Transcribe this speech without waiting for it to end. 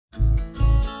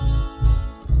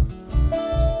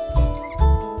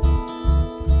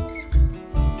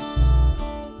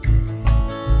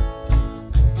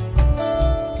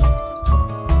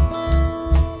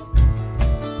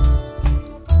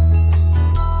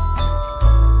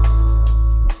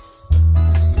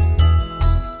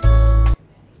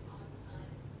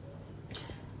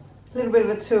little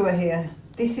bit of a tour here.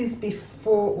 This is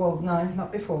before, well, no,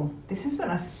 not before. This is when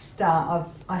I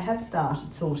have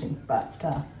started sorting, but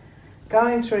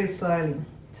going through slowly.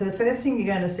 So the first thing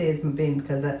you're going to see is my bin,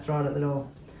 because that's right at the door,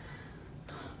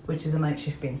 which is a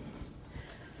makeshift bin.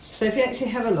 So if you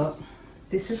actually have a look,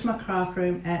 this is my craft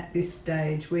room at this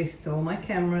stage with all my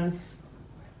cameras.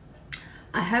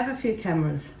 I have a few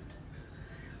cameras,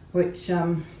 which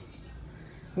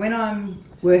when I'm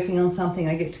working on something,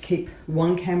 I get to keep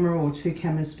one camera or two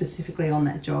cameras specifically on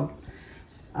that job,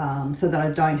 so that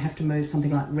I don't have to move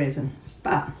something like resin.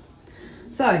 But,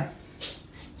 so,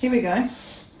 here we go.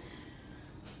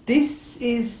 This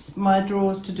is my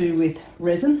drawers to do with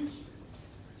resin.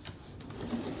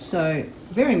 So,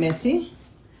 very messy.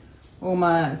 All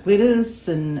my glitters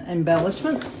and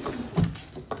embellishments.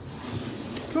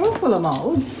 Drawer full of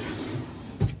moulds.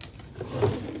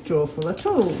 Drawer full of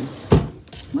tools.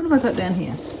 What have I got down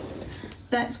here?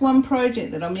 That's one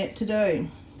project that I'm yet to do.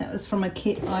 That was from a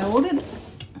kit I ordered.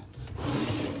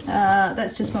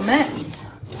 That's just my mats.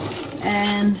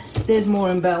 And there's more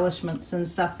embellishments and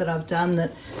stuff that I've done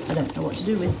that I don't know what to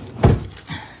do with.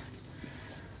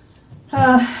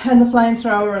 And the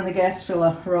flamethrower and the gas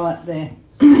filler right there.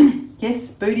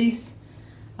 Yes, booties.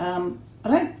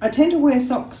 I tend to wear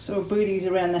socks or booties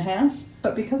around the house,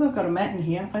 but because I've got a mat in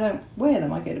here, I don't wear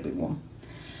them. I get a bit warm.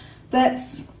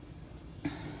 That's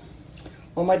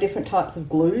all my different types of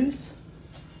glues.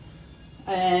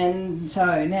 And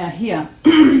so now here,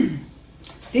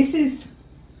 this is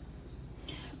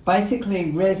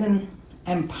basically resin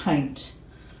and paint.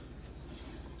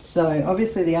 So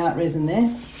obviously the art resin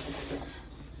there.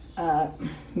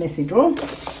 Messy drawer.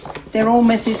 They're all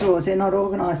messy drawers, they're not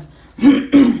organised.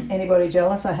 Anybody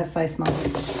jealous? I have face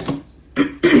masks.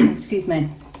 Excuse me.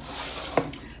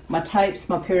 My tapes,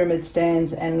 my pyramid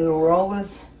stands and little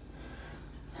rollers.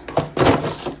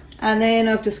 And then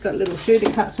I've just got little shooter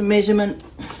cups for measurement.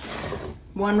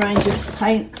 One range of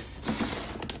paints.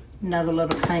 Another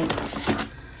lot of paints.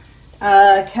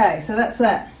 Okay, so that's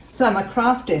that. So my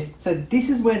craft desk. So this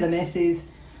is where the mess is,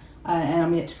 and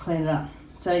I'm yet to clean it up.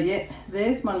 So yeah,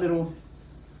 there's my little,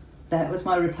 that was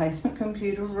my replacement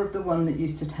computer of the one that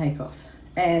used to take off.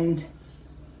 And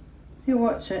if you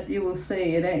watch it, you will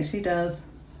see it actually does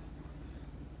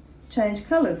change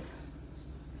colours.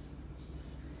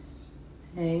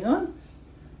 Hang on.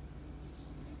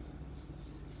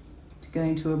 It's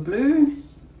going to a blue.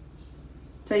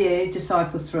 So yeah, it just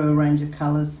cycles through a range of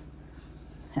colours.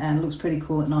 And it looks pretty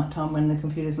cool at night time when the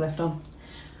computer's left on.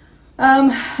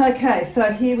 Okay,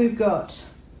 so here we've got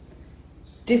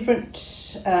different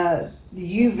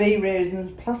UV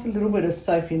resins plus a little bit of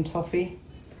Sophie and Toffee.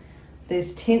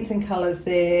 There's tints and colours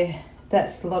there.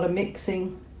 That's a lot of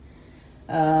mixing.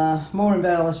 More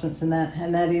embellishments than that,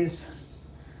 and that is,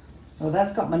 well,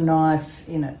 that's got my knife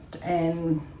in it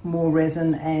and more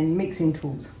resin and mixing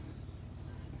tools.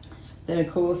 Then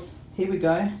of course, here we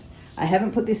go. I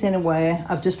haven't put this anywhere.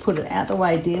 I've just put it out the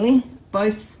way dearly.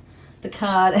 Both the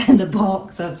card and the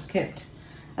box I've kept.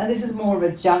 And this is more of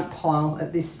a junk pile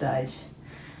at this stage.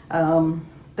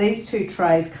 These two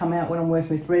trays come out when I'm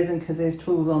working with resin because there's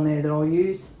tools on there that I'll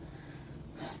use.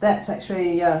 That's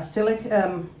actually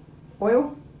silica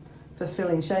oil for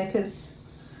filling shakers,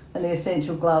 and the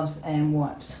essential gloves and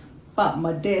wipes. But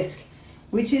my desk,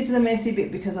 which is the messy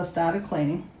bit because I started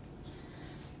cleaning,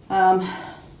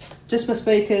 just my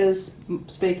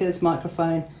speakers,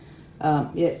 microphone,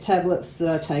 yeah, tablets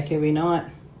that I take every night.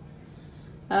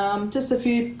 Just a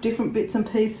few different bits and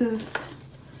pieces,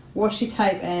 washi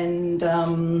tape and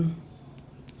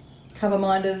cover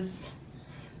minders.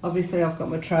 Obviously I've got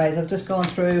my trays. I've just gone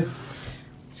through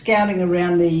scouting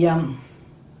around the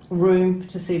room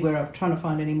to see where I'm trying to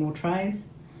find any more trays.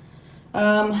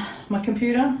 My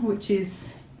computer, which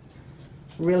is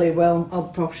really well,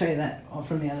 I'll show you that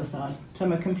from the other side. So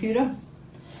my computer,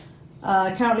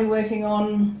 currently working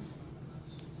on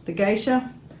the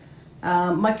geisha.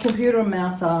 My computer and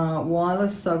mouse are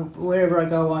wireless, so wherever I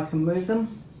go I can move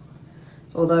them.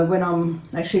 Although when I'm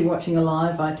actually watching a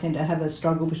live, I tend to have a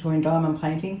struggle between diamond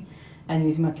painting and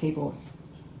using my keyboard.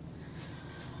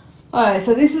 Alright,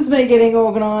 so this is me getting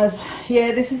organised.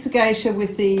 Yeah, this is the geisha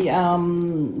with the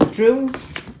drills.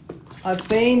 I've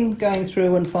been going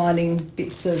through and finding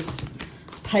bits of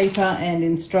paper and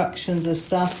instructions of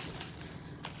stuff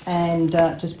and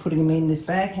just putting them in this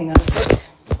bag. Hang on a sec.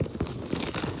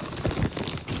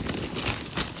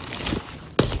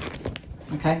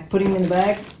 Okay, putting them in the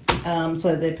bag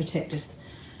so they're protected.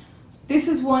 This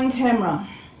is one camera.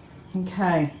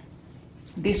 Okay,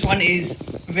 this one is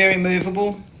very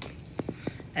movable,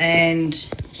 and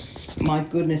my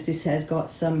goodness, this has got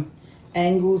some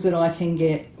angles that I can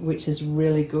get, which is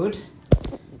really good.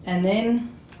 And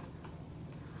then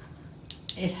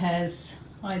it has,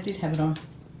 I did have it on,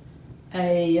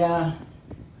 a,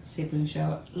 see if we can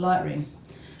show it, light ring.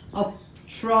 I'll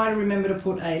try to remember to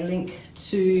put a link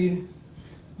to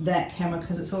that camera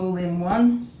because it's all in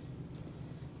one.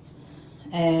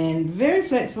 And very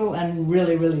flexible and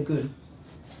really, really good.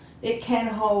 It can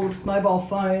hold mobile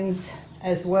phones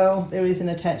as well. There is an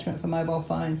attachment for mobile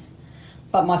phones.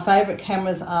 But my favourite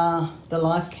cameras are the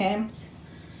live cams.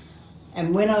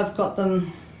 And when I've got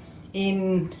them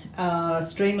in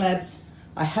Streamlabs,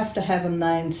 I have to have them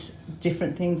named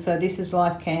different things. So this is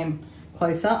live cam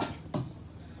close up.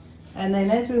 And then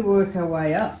as we work our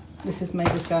way up, this is me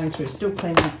just going through, still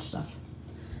cleaning up stuff.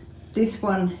 This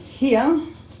one here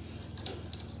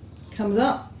comes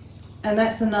up, and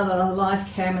that's another live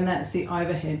cam, and that's the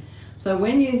overhead. So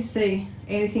when you see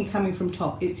anything coming from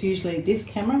top, it's usually this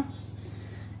camera.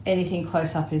 Anything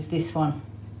close up is this one.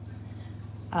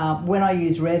 When I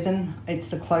use resin, it's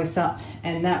the close up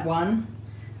and that one,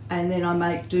 and then I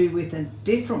make do with a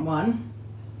different one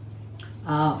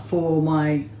for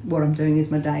my, what I'm doing is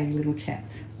my daily little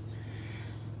chats.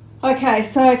 Okay,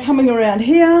 so coming around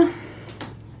here,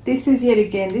 this is yet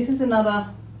again, this is another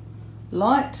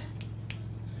light,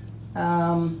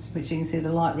 which you can see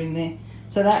the light ring there.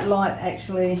 So that light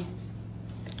actually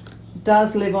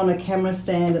does live on a camera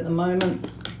stand at the moment,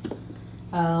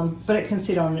 but it can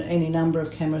sit on any number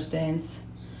of camera stands.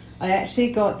 I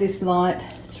actually got this light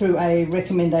through a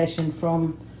recommendation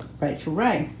from Rachel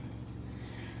Ray.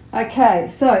 Okay,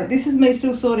 so this is me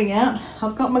still sorting out.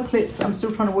 I've got my clips, I'm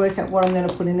still trying to work out what I'm going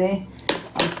to put in there.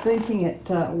 I'm thinking it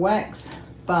wax,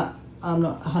 but I'm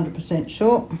not 100%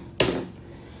 sure.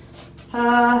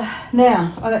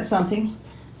 Now, oh, that's something.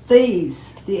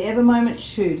 These, the Ever Moment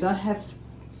tubes, I have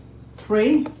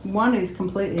 3. One is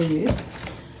completely in use.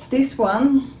 This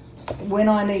one, when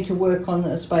I need to work on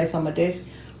the space on my desk,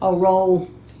 I'll roll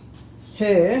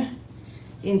her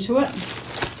into it.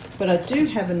 But I do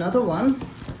have another one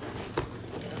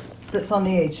that's on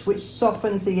the edge, which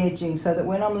softens the edging so that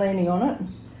when I'm leaning on it,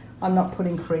 I'm not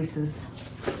putting creases.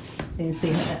 You can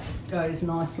see how that goes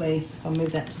nicely. I'll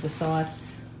move that to the side.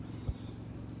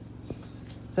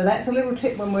 So that's a little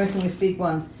tip when working with big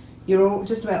ones. You're all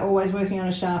just about always working on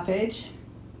a sharp edge.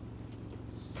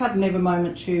 Cut an Ever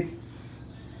Moment tube.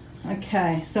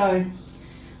 Okay, so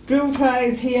drill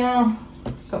trays here.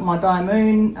 Got my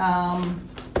Diamond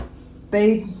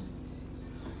bead.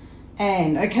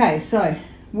 And okay, so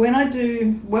when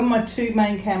my 2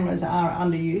 main cameras are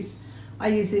under use, I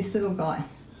use this little guy.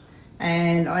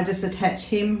 And I just attach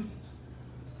him.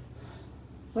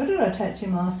 Where did I attach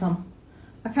him last time?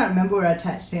 I can't remember where I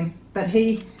attached him, but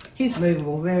he's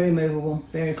movable,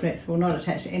 very flexible, not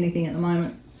attached to anything at the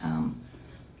moment.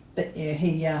 But yeah,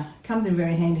 he comes in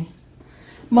very handy.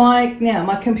 Now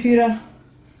my computer,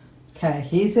 okay,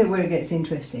 here's where it gets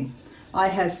interesting. I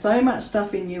have so much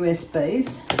stuff in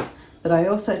USBs that I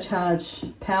also charge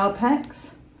power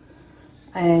packs,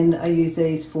 and I use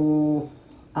these for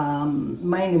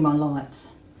mainly my lights,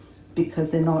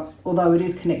 because they're not, although it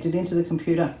is connected into the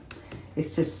computer,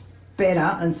 it's just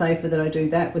better and safer that I do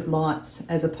that with lights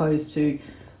as opposed to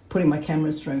putting my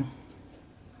cameras through.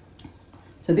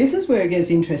 So this is where it gets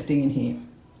interesting in here.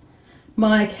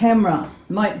 My camera,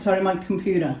 my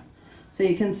computer. So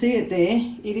you can see it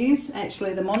there. It is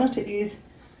actually, the monitor is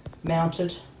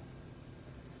mounted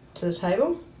to the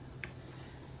table.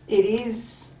 It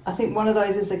is, I think one of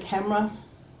those is a camera,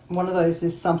 one of those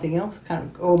is something else,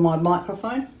 or my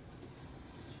microphone.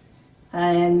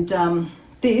 And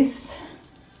this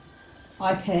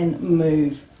I can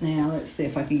move. Now let's see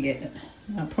if I can get it.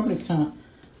 I probably can't.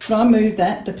 But I move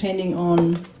that depending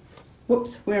on,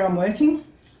 whoops, where I'm working.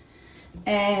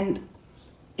 And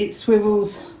it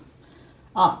swivels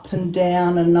up and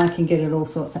down, and I can get it all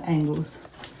sorts of angles.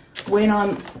 When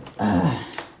I'm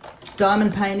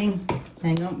diamond painting,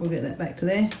 hang on, we'll get that back to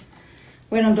there.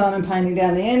 When I'm diamond painting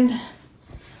down the end,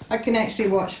 I can actually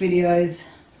watch videos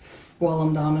while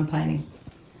I'm diamond painting.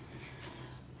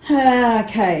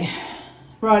 Okay.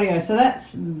 Rightio, so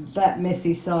that's that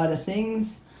messy side of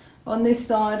things. On this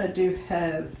side I do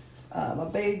have my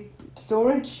bead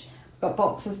storage. Got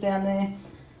boxes down there.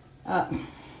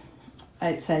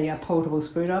 It's a portable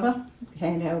screwdriver,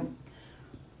 handheld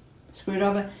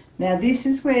screwdriver. Now this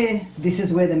is where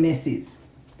the mess is.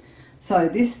 So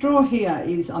this drawer here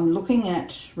is I'm looking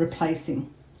at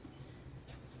replacing.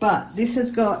 But this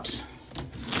has got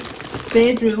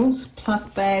spare drills plus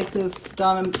bags of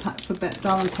diamond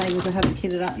cables. I haven't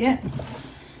kitted up yet.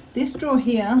 This drawer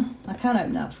here, I can't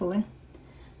open it up fully.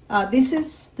 This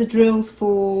is the drills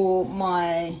for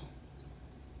my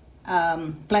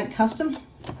blank custom.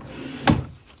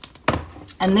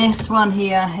 And this one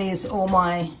here is all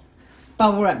my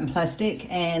bubble wrap and plastic,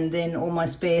 and then all my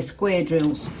spare square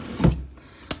drills.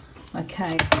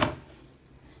 Okay,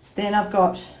 then I've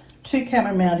got 2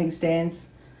 camera mounting stands.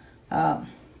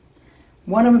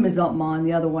 One of them is not mine,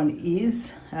 the other one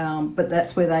is, but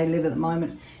that's where they live at the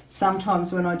moment.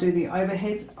 Sometimes when I do the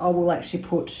overheads, I will actually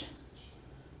put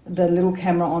the little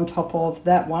camera on top of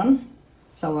that one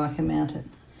so I can mount it.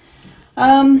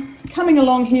 Coming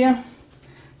along here,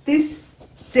 this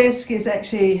desk is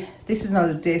actually, this is not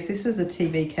a desk, this was a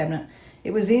TV cabinet.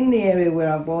 It was in the area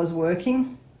where I was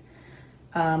working,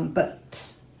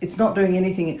 but it's not doing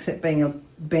anything except being a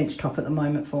bench top at the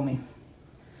moment for me.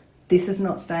 This is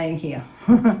not staying here.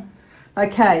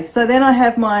 Okay, so then I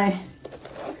have my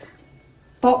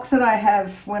box that I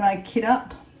have when I kit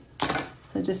up.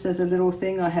 So just as a little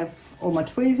thing, I have all my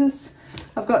tweezers.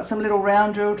 I've got some little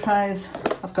round drill trays.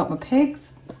 I've got my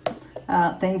pegs.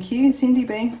 Thank you, Cindy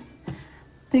B.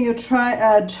 Think a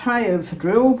tray of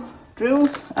drill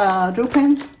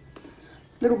pens,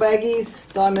 little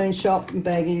baggies, Diamond Shop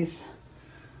baggies,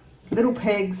 little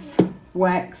pegs,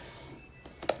 wax,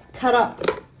 cut up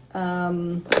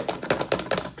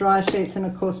dry sheets, and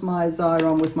of course my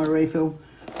Xyron with my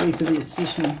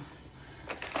reposition.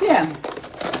 Yeah,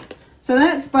 so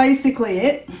that's basically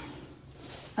it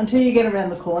until you get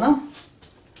around the corner.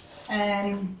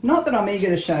 And not that I'm eager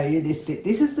to show you this bit,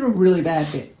 this is the really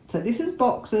bad bit. So this is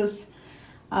boxes.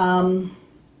 When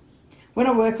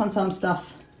I work on some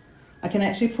stuff, I can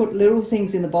actually put little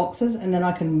things in the boxes and then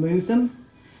I can move them.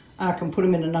 I can put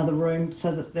them in another room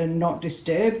so that they're not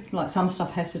disturbed. Like some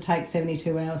stuff has to take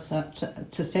 72 hours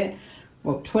to set.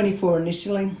 Well, 24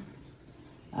 initially.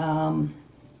 And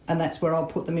that's where I'll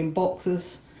put them in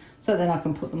boxes so then I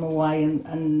can put them away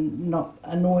and not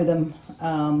annoy them,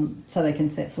 so they can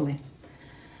set fully.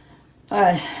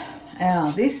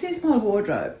 Now, this is my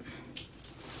wardrobe.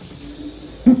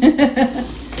 So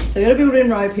I've got a built-in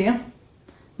robe here.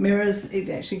 Mirrors, it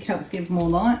actually helps give more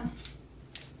light.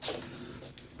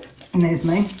 And there's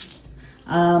me.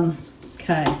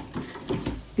 Okay,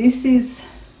 this is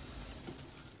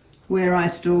where I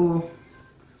store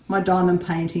my diamond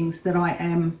paintings that I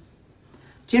am,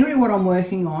 generally what I'm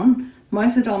working on.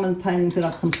 Most of the diamond paintings that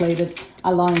I've completed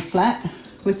are lying flat,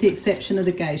 with the exception of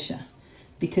the geisha,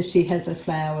 because she has her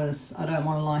flowers. I don't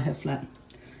want to lie her flat.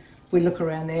 We look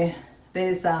around there.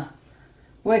 There's a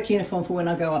work uniform for when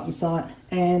I go up on site,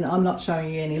 and I'm not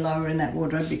showing you any lower in that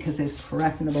wardrobe because there's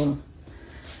crap in the bottom.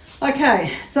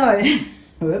 Okay, so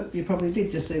whoop, you probably did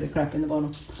just see the crap in the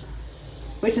bottom,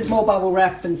 which is more bubble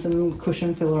wrap and some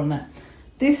cushion filler on that.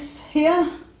 This here,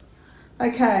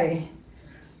 okay,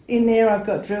 in there I've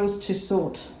got drills to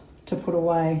sort, to put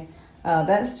away.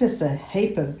 That's just a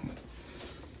heap of,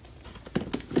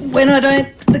 when I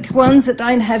don't, the ones that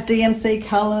don't have DMC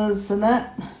colours and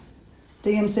that,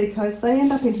 DMC codes, they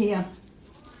end up in here.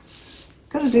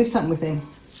 Got to do something with them.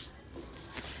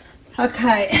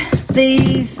 Okay,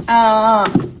 these are,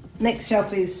 next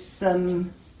shelf is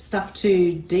some stuff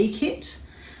to de-kit.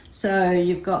 So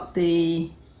you've got the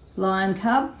Lion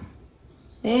Cub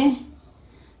there,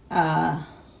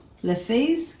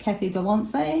 Lefise, Kathy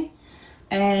Delonce,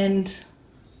 and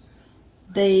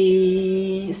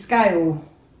the scale,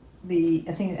 I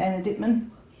think Anna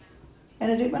Dittman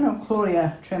or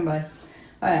Claudia Trembo.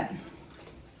 Alright.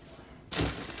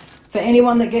 For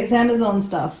anyone that gets Amazon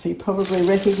stuff, you probably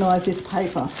recognise this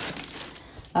paper.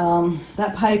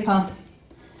 That paper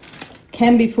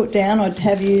can be put down. I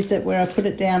have used it where I put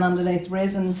it down underneath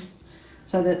resin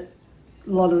so that a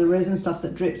lot of the resin stuff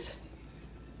that drips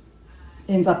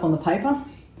ends up on the paper,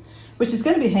 which is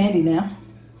going to be handy now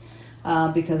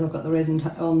because I've got the resin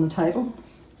on the table.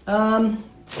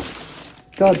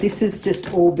 God, this is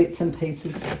just all bits and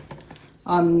pieces.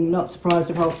 I'm not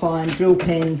surprised if I'll find drill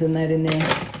pens and that in there.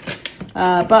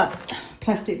 But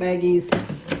plastic baggies,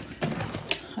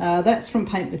 that's from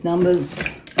Paint with Numbers,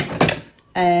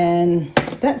 and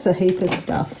that's a heap of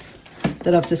stuff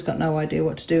that I've just got no idea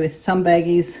what to do with. Some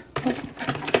baggies,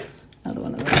 another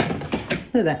one of those.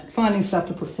 Look at that, finding stuff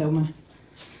to put somewhere.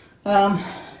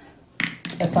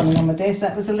 That's something on my desk.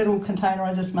 That was a little container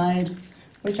I just made,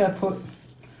 which I put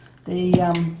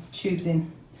the tubes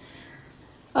in.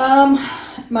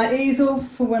 My easel,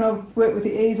 for when I work with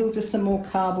the easel, just some more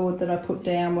cardboard that I put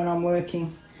down when I'm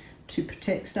working to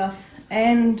protect stuff.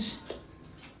 And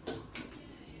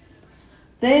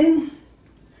then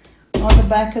on the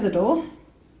back of the door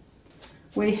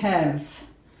we have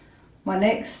my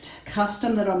next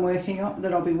custom that I'm working on,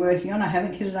 that I'll be working on. I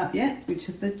haven't kitted up yet, which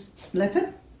is the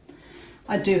leopard.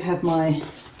 I do have my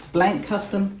blank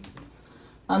custom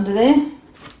under there,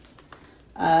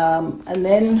 and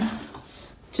then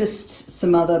just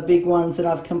some other big ones that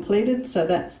I've completed. So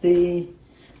that's the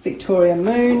Victoria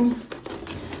Moon.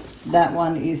 That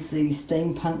one is the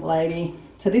Steampunk Lady.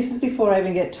 So this is before I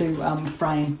even get to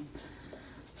frame.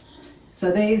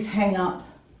 So these hang up.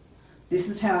 This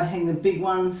is how I hang the big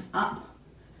ones up.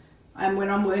 And when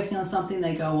I'm working on something,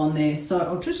 they go on there. So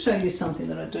I'll just show you something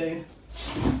that I do.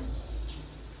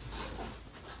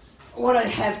 What I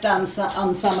have done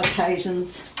on some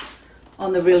occasions,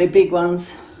 on the really big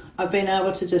ones, I've been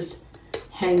able to just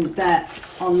hang that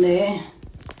on there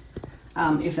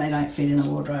if they don't fit in the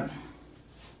wardrobe.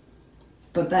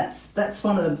 But that's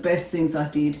one of the best things I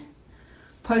did.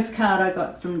 Postcard I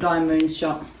got from Diamoon's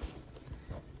shop.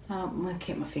 I'll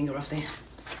keep my finger off there.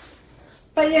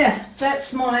 But yeah,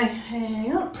 that's my,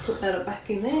 hang on, put that back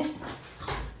in there.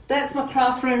 That's my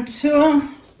craft room tour.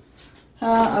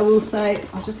 I will say,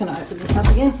 I'm just going to open this up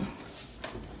again.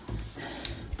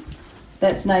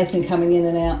 That's Nathan coming in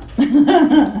and out.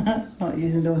 Not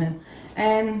using door hand.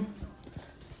 And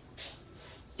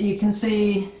you can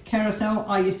see carousel.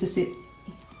 I used to sit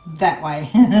that way.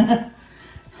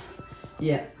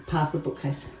 Yeah, past the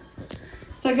bookcase.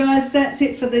 So guys, that's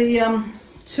it for the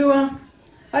tour.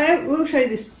 I will show you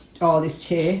this. Oh, this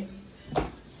chair.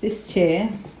 This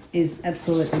chair is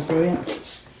absolutely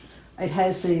brilliant. It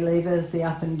has the levers, the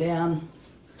up and down.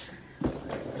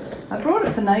 I brought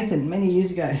it for Nathan many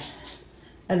years ago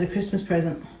as a Christmas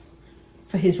present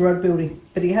for his rod building,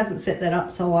 but he hasn't set that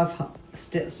up, so I've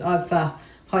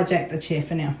hijacked the chair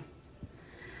for now.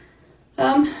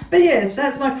 But yeah,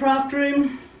 that's my craft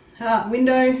room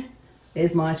window.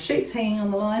 There's my sheets hanging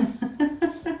on the line.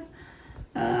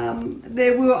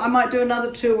 I might do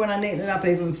another tour when I neaten it up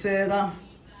even further.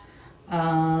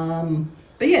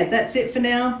 But yeah, that's it for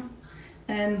now.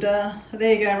 And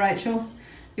there you go, Rachel.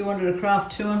 You wanted a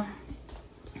craft tour.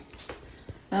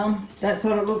 That's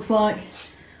what it looks like.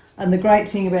 And the great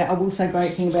thing about, I will say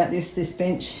great thing about this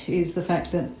bench is the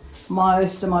fact that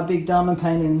most of my big diamond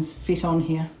paintings fit on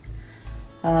here.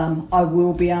 I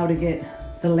will be able to get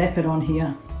the leopard on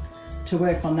here to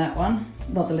work on that one.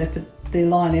 Not the leopard, the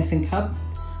lioness and cub.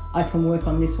 I can work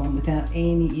on this one without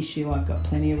any issue. I've got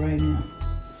plenty of room now.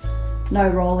 No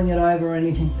rolling it over or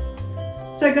anything.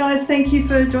 So guys, thank you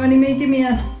for joining me. Give me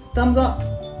a thumbs up,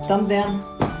 thumbs down.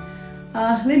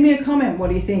 Leave me a comment, what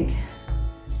do you think?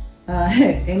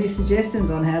 Any suggestions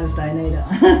on how to stay neater?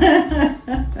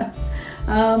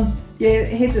 Yeah,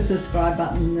 hit the subscribe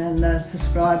button and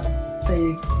subscribe so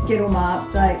you get all my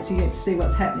updates, you get to see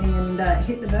what's happening, and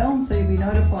hit the bell so you'll be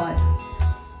notified.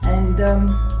 And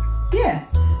yeah,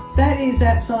 that is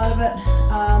that side of it.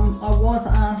 I was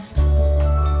asked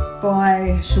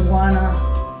by Shawana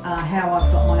how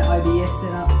I've got my OBS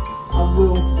set up. I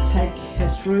will take her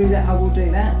through that. I will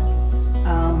do that.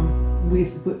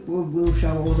 We'll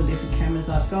show all the different cameras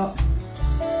I've got,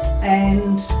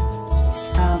 and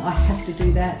I have to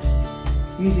do that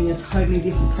using a totally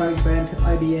different program to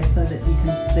OBS so that you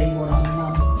can see what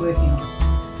I'm working on.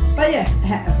 But yeah,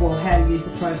 how to use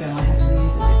the program, I have to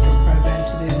use a different program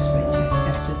to do the screen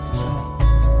captures to show.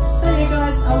 So yeah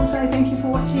guys, I will say thank you for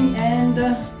watching, and